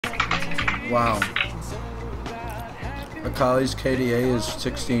Wow. Akali's KDA is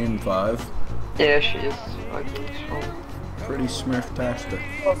 16-5. Yeah, she is like really strong. Pretty smurf-tastic.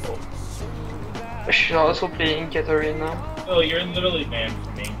 But she's also playing Katarina. Oh, you're literally banned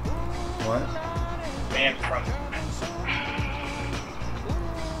from me. What? Banned from.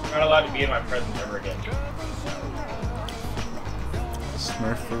 You're not allowed to be in my presence ever again.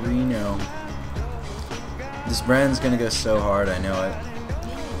 Smurferino. This brand's gonna go so hard, I know it.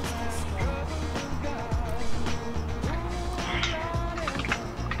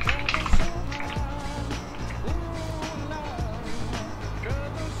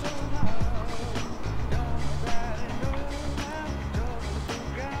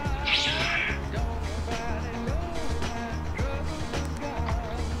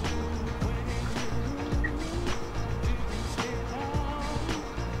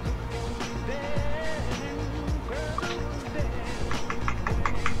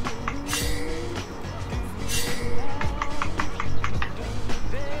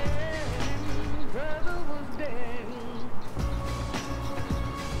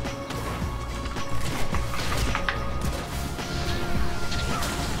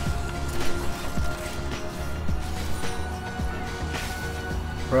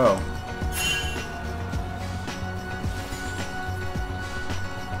 Bro.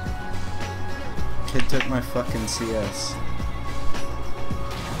 Kid took my fucking CS.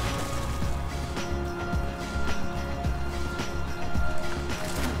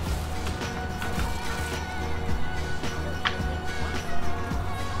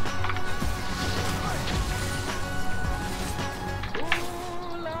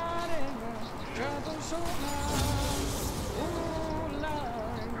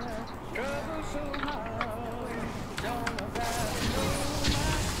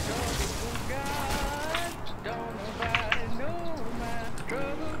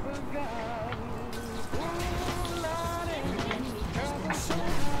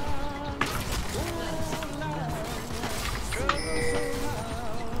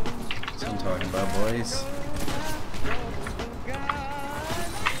 That's what I'm talking about, boys.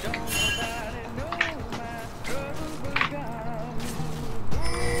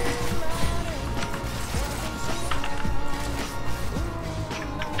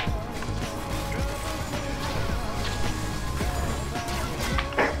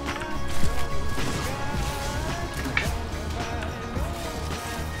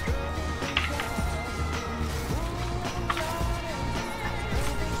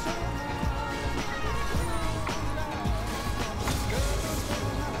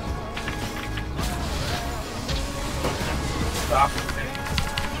 Stop.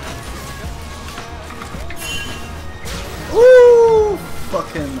 Woo!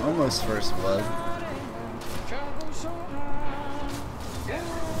 Fucking almost first blood.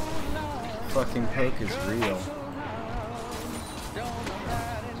 Fucking poke is real.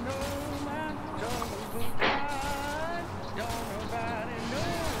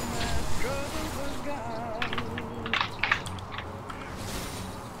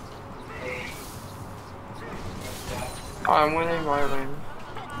 I'm winning my lane.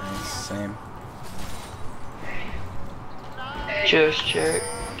 Nice, same. Just check.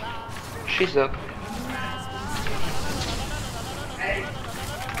 She's up.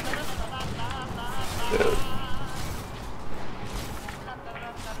 Good.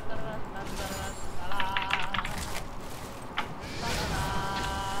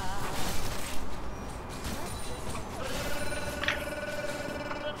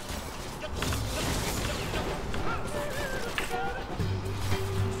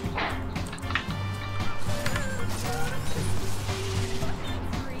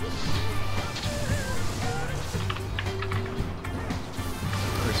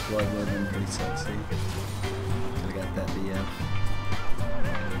 First blood would have been pretty sexy. Could've got that BF.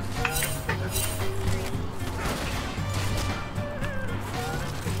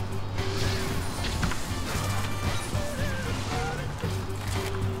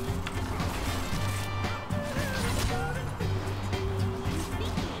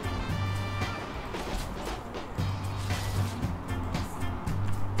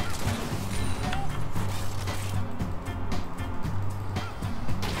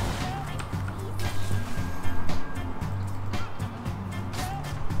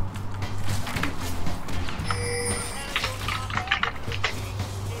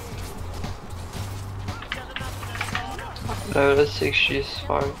 No, that's 6, she's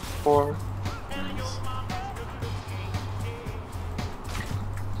 5-4. Nice.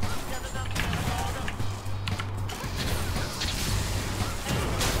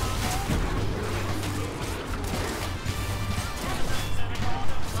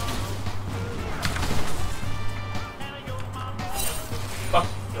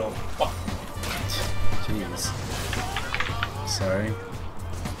 sorry.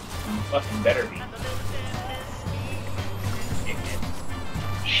 Fucking better be.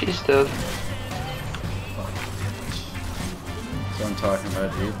 She's dead. Fuck. That's what I'm talking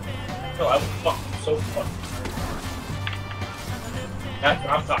about, dude. No, I was fucking so fucking hurt. That's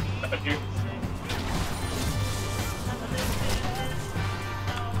what I'm talking about, dude.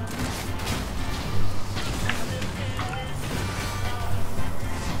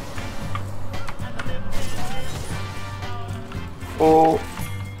 Oh,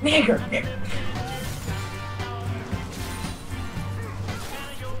 Nigger!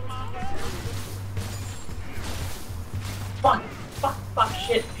 Fuck,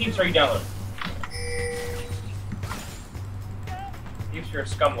 shit. Peeps, are you downloading? Peeps, you're a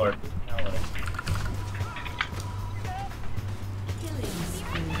scumlord.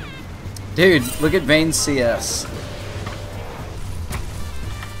 Dude, look at Vayne's CS.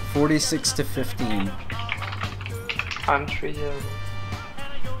 46 to 15. I'm 3-0.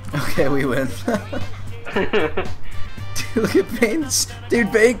 Okay, we win. Dude, look at Vayne's. Dude,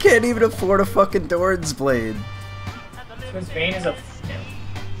 Vayne can't even afford a fucking Doran's blade. Because Vayne is a.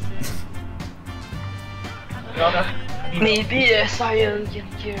 Maybe yes, I am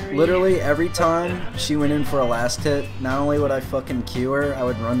carry. Literally every time she went in for a last hit, not only would I fucking Q her, I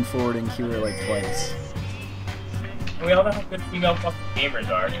would run forward and Q her like twice. And we all know how good female fucking gamers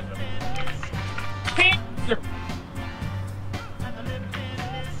are.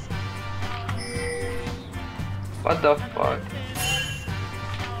 What the fuck?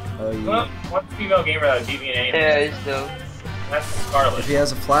 Oh, Well, yeah. one female gamer that would beat me in anything. Yeah, he's dead. That's Scarlet. If he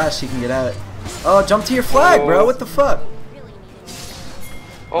has a flash, he can get out. Oh, jump to your flag, bro. What the fuck?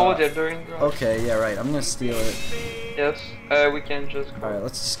 Oh, they're doing drugs. Okay, yeah, right. I'm gonna steal it. Yes. We can just go. Alright,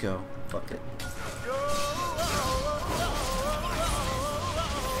 let's just go. Fuck it.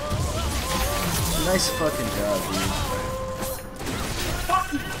 Nice fucking job, dude.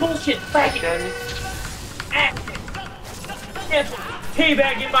 Fucking bullshit, I faggot! got it.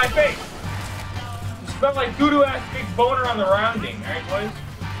 Teabag in my face! You smell like doo-doo ass big boner on the rounding, alright boys?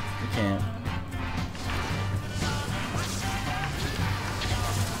 You can't.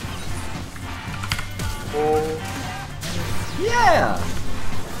 Oh, Yeah!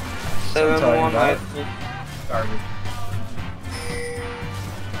 That's what I'm talking 7-1 about. Garbage.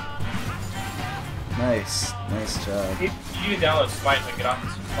 Nice. Nice job. You need to download Spite and get off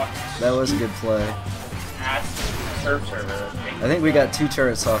this fucking That was a good play. ass surf server. I think we got 2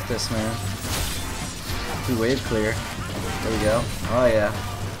 turrets off this, man. 2 wave clear. There we go. Oh, yeah.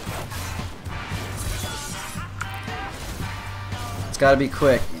 It's gotta be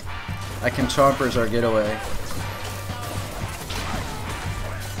quick. I can chompers our getaway.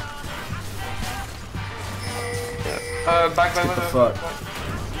 back. Get the fuck.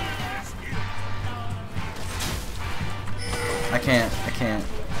 I can't.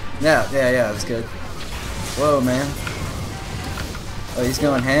 Yeah, that's good. Whoa, man. Oh, he's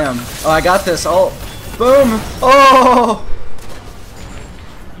going ham. Oh, I got this. Oh, boom. Oh!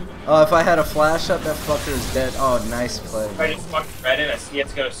 Oh, if I had a flash up, that fucker is dead. Oh, nice play. If I just fucking read in a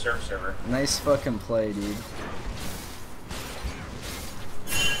CSGO surf server. Nice fucking play, dude.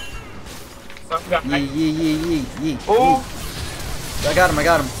 Some guy, Yee. Oh! I got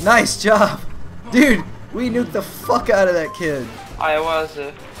him. Nice job. Dude, we nuked the fuck out of that kid. I was.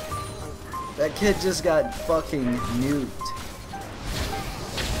 That kid just got fucking nuked.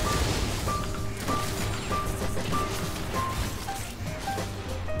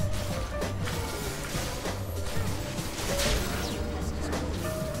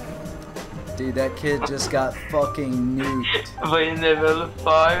 Dude, that kid just got fucking nuked. By level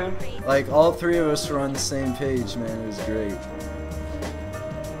 5. Like, all 3 of us were on the same page, man. It was great.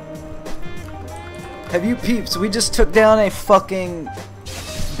 Have you peeps? We just took down a fucking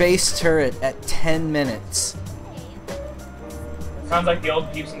base turret at 10 minutes. sounds like the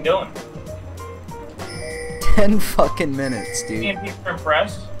old Peeps and Dylan. 10 fucking minutes, Me dude. and Peeps are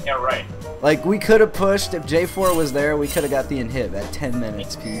impressed? Yeah, right. Like, we could have pushed, if J4 was there, we could have got the inhib at 10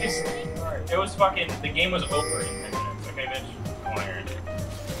 minutes, peeps. It was fucking, the game was over in 10 minutes. Okay, bitch? Come on here.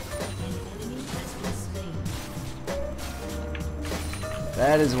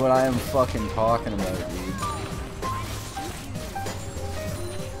 That is what I am fucking talking about, dude.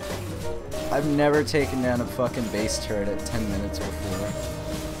 I've never taken down a fucking base turret at 10 minutes before.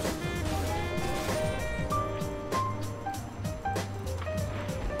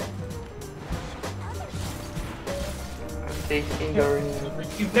 Taking the ring.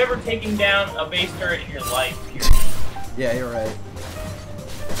 You've never taken down a base turret in your life. Yeah, you're right.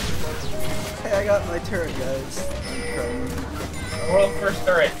 Hey, I got my turret, guys. I'm crying. World first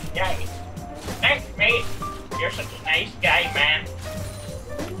turret. Yay. Thanks, mate. You're such a nice guy, man.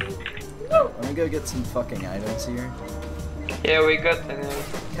 Let me go get some fucking items here. Yeah, we got the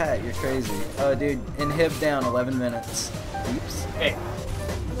Cat, you're crazy. Oh, dude, inhib down 11 minutes. Oops. Hey.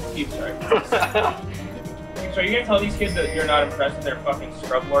 Keep sorry. So are you gonna tell these kids that you're not impressed with their fucking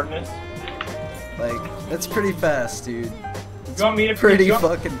scrub lordness? Like, that's pretty fast, dude. You want me to Pretty you want,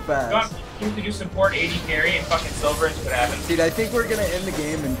 fucking You want fast. me to do support AD carry and fucking silver and see what happens? Dude, I think we're gonna end the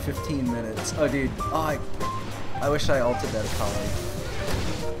game in 15 minutes. Oh, dude. Oh, I wish I ulted that Akali.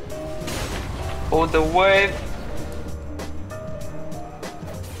 Oh, the wave.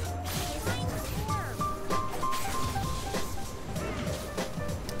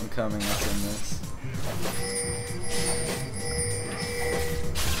 I'm coming up in this.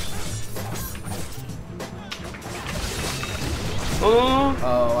 Oh,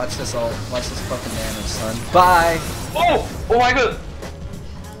 Oh, watch this ult. Watch this fucking damage, son. Bye! oh, oh my god.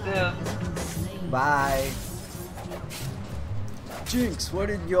 Yeah. Bye! Jinx, why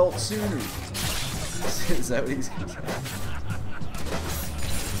didn't you ult sooner? Is that what he's gonna say?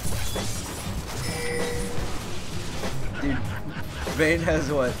 Dude, Vayne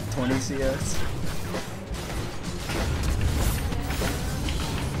has what, 20 CS?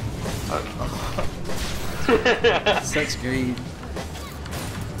 Such greed.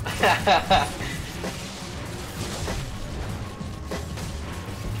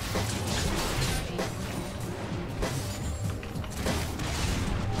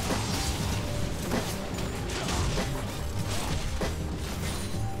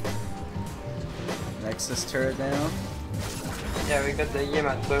 Nexus turret down. Yeah, we got the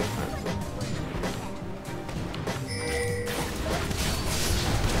Yamato.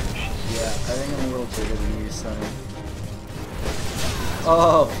 Yeah, I think I'm a little bigger than you, Sonny.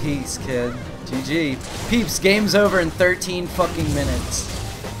 Oh, peace, kid. GG. Peeps, game's over in 13 fucking minutes.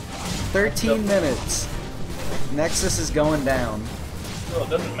 13 minutes. Nexus is going down. Well, it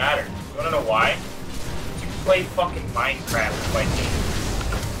doesn't matter. You wanna know why? You play fucking Minecraft by me.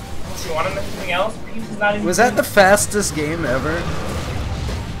 You want to know something else? Peeps is not even. Was that the fastest game ever?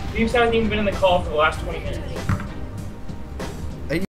 Peeps hasn't even been in the call for the last 20 minutes.